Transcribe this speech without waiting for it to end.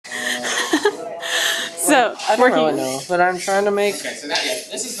So I don't really know, but I'm trying to make. Okay, so that,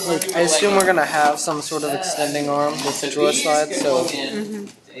 yeah, this is the one. Like, I assume we're gonna have some sort of extending arm with the drawer side, so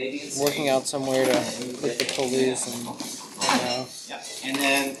working out somewhere to put the pulleys and and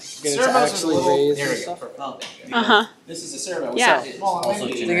then get it to actually raise and stuff. This is a servo. Yeah.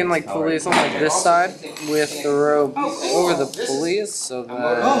 Thinking like pulleys on like this side with the rope over the pulleys so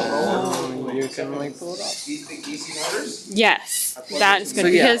that you can like pull it off. These big DC motors. Yes, that is good So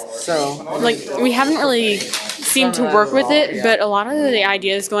yeah, because so like we haven't really seemed to work with it, but a lot of the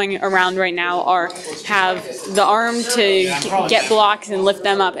ideas going around right now are have the arm to get blocks and lift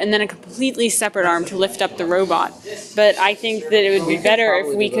them up, and then a completely separate arm to lift up the robot. But I think that it would be better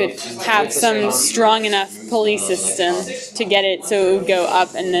if we could have some strong enough pulley system to get it so it would go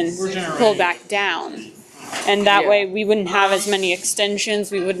up and then pull back down. And that way we wouldn't have as many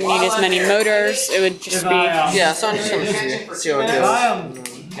extensions, we wouldn't need as many motors, it would just be yeah, so I'm just gonna see how it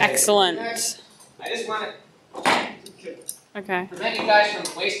goes. excellent. I just want to Okay. prevent you guys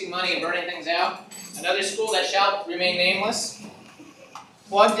from wasting money and burning things out. Another school that shall remain nameless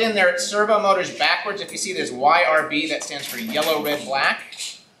plugged in their servo motors backwards. If you see, there's YRB, that stands for yellow, red, black,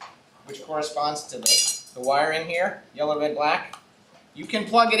 which corresponds to the wiring here, yellow, red, black. You can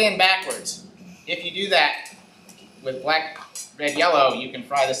plug it in backwards. If you do that with black, red, yellow, you can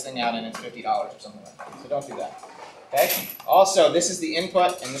fry this thing out and it's $50 or something like that. So don't do that. Okay? Also, this is the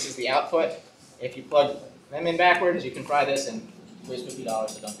input and this is the output. If you plug them in backwards, you can fry this and waste $50,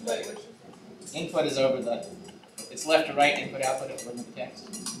 so don't do that. Input is over the, it's left to right, input, output, if you look at the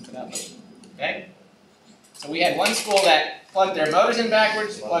text. Input, output. Okay? So we had one school that plugged their motors in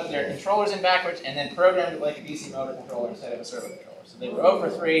backwards, plugged their controllers in backwards, and then programmed it like a DC motor controller instead of a servo controller. So they were 0 for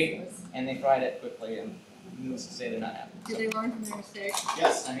 3, and they fried it quickly, and needless to say they're not happy. Did they learn from their mistakes?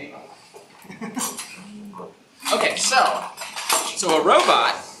 Yes, I mean. Okay, so a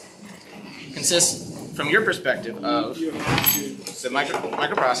robot consists, from your perspective, of the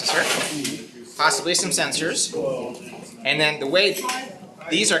microprocessor, possibly some sensors, and then the way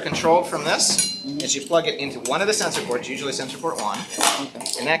these are controlled from this is you plug it into one of the sensor ports, usually sensor port 1,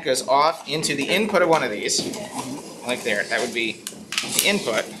 and that goes off into the input of one of these, like there. That would be the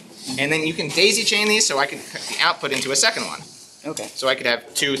input, and then you can daisy chain these so I can cut the output into a second one. Okay. So I could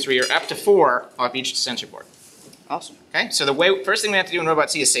have 2, 3, or up to 4 off each sensor port. Awesome. Okay, so the first thing we have to do in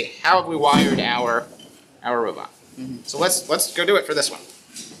Robot C is say, how have we wired our robot? So let's go do it for this one.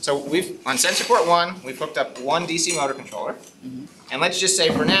 So on sensor port 1, we've hooked up one DC motor controller. And let's just say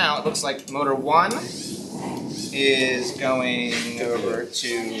for now, it looks like motor 1 is going over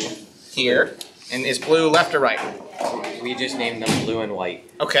to here, and is blue left or right? We just named them blue and white.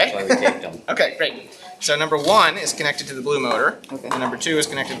 Okay. That's why we taped them. Okay, great. So number 1 is connected to the blue motor, Okay. and number 2 is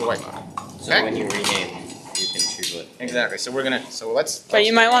connected to the white motor. So Okay? when you rename, you can choose what. Exactly. So we're gonna. So let's. But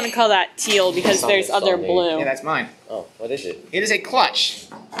you might want to call that teal because there's other Yeah, blue. that's mine. Oh, what is it? It is a clutch.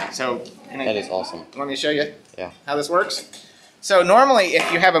 So. That is awesome. Want me to show you? Yeah. How this works? So normally,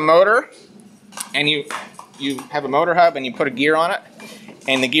 if you have a motor, and you have a motor hub and you put a gear on it,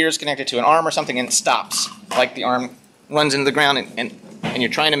 and the gear is connected to an arm or something, and it stops, like the arm runs into the ground, and you're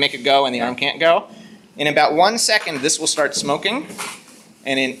trying to make it go, and the arm can't go. In about 1 second, this will start smoking,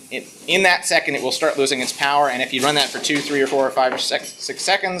 and in that second, it will start losing its power. And if you run that for 2, 3, or 4, or 5, or 6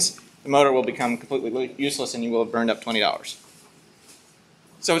 seconds, the motor will become completely useless, and you will have burned up $20.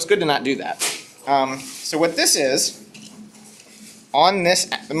 So it's good to not do that. So what this is, on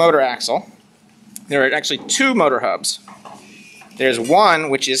the motor axle, there are actually 2 motor hubs. There's one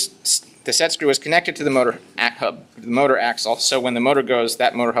which is, the set screw is connected to the motor axle, so when the motor goes,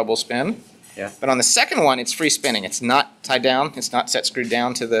 that motor hub will spin. Yeah. But on the second one, it's free spinning. It's not tied down, it's not set screwed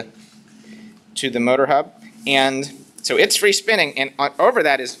down to the motor hub. And so it's free spinning, and over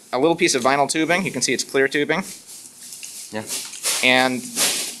that is a little piece of vinyl tubing. You can see it's clear tubing. Yeah. And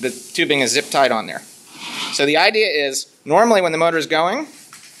the tubing is zip tied on there. So the idea is, normally when the motor is going,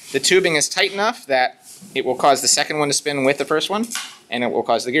 the tubing is tight enough that it will cause the second one to spin with the first one, and it will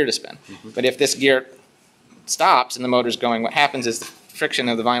cause the gear to spin. But if this gear stops and the motor is going, what happens is the friction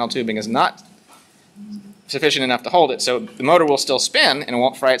of the vinyl tubing is not sufficient enough to hold it, so the motor will still spin and it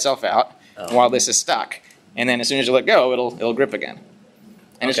won't fry itself out while this is stuck. And then as soon as you let go, it'll grip again.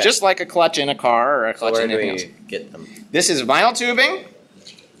 And it's just like a clutch in a car or a clutch in anything else. Where do we get them? This is vinyl tubing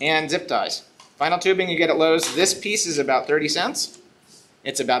and zip ties. Vinyl tubing you get at Lowe's. This piece is about 30 cents.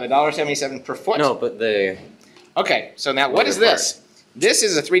 It's about $1.77 per foot. No, but the... Okay, so now what is this? This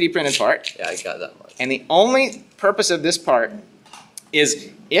is a 3D printed part. Yeah, I got that much. And the only purpose of this part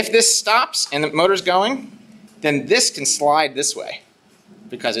is if this stops and the motor's going, then this can slide this way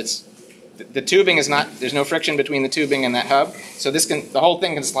because it's the tubing is not, there's no friction between the tubing and that hub, so the whole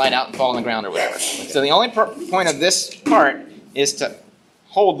thing can slide out and fall on the ground or whatever. So the only point of this part is to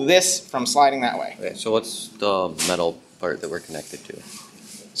hold this from sliding that way. Okay, so what's the metal part that we're connected to?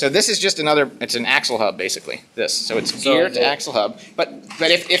 So this is just it's an axle hub basically, this. So it's geared to axle hub. But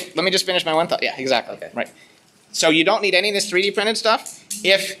if let me just finish my one thought. Yeah, exactly. Okay. Right. So you don't need any of this 3D printed stuff.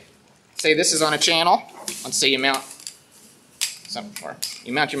 If, say this is on a channel, let's say you mount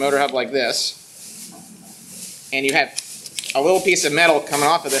your motor hub like this, and you have a little piece of metal coming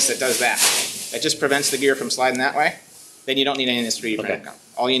off of this that does that. That just prevents the gear from sliding that way. Then you don't need any of this 3D printed. Okay.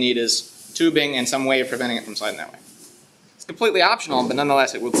 All you need is tubing and some way of preventing it from sliding that way. It's completely optional, but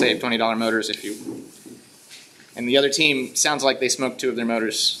nonetheless it will save $20 motors if you... And the other team sounds like they smoked 2 of their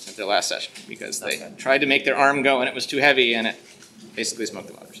motors at their last session because they tried to make their arm go and it was too heavy and it basically smoked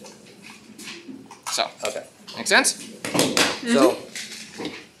the motors. So, make sense? So,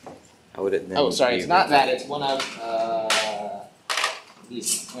 how would it then Oh, sorry, be it's not that. retracted? It's one of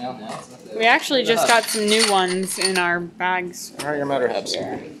these. Well, no, it's not that. We actually just got some new ones in our bags. Where are your motor hubs?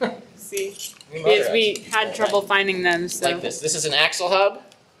 See, New motor because hubs. we had trouble finding them. So Like this. This is an axle hub,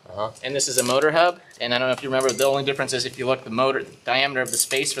 and this is a motor hub. And I don't know if you remember, the only difference is if you look, the diameter of the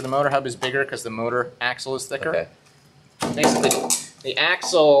space for the motor hub is bigger because the motor axle is thicker. Okay. Basically, the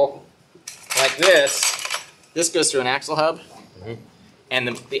axle, like this goes through an axle hub,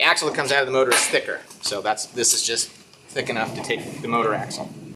 and the axle that comes out of the motor is thicker. So this is just thick enough to take the motor axle.